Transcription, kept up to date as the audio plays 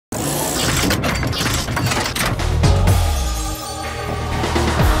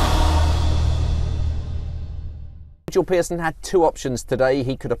Nigel Pearson had two options today.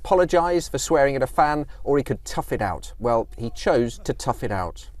 He could apologise for swearing at a fan, or he could tough it out. Well, he chose to tough it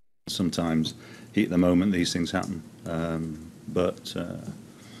out. Sometimes, heat of the moment, these things happen. But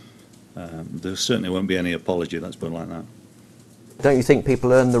there certainly won't be any apology, let's put it like that. Don't you think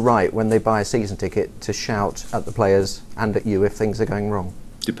people earn the right when they buy a season ticket to shout at the players and at you if things are going wrong?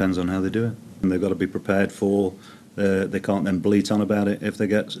 Depends on how they do it. And they've got to be prepared for, they can't then bleat on about it if they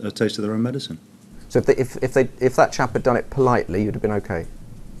get a taste of their own medicine. So if that chap had done it politely, you'd have been okay?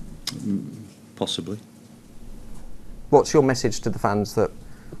 Possibly. What's your message to the fans that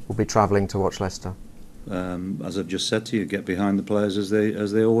will be travelling to watch Leicester? As I've just said to you, get behind the players as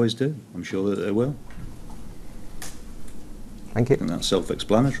they always do. I'm sure that they will. Thank you. And that's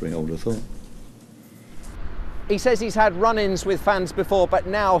self-explanatory, I would have thought. He says he's had run-ins with fans before, but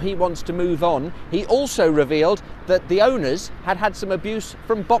now he wants to move on. He also revealed that the owners had some abuse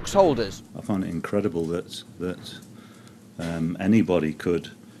from box holders. I find it incredible that anybody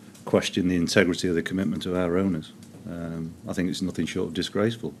could question the integrity of the commitment of our owners. I think it's nothing short of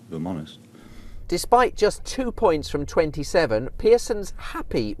disgraceful, if I'm honest. Despite just 2 points from 27, Pearson's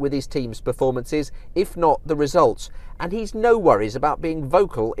happy with his team's performances, if not the results, and he's no worries about being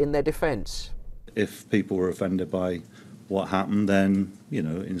vocal in their defence. If people were offended by what happened, then, you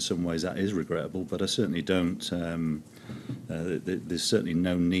know, in some ways that is regrettable, but I certainly don't, there's certainly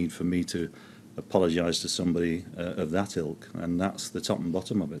no need for me to apologise to somebody of that ilk, and that's the top and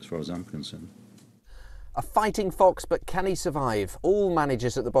bottom of it as far as I'm concerned. A fighting fox, but can he survive? All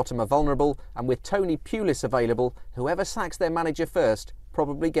managers at the bottom are vulnerable, and with Tony Pulis available, whoever sacks their manager first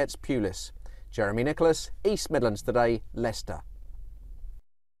probably gets Pulis. Jeremy Nicholas, East Midlands Today, Leicester.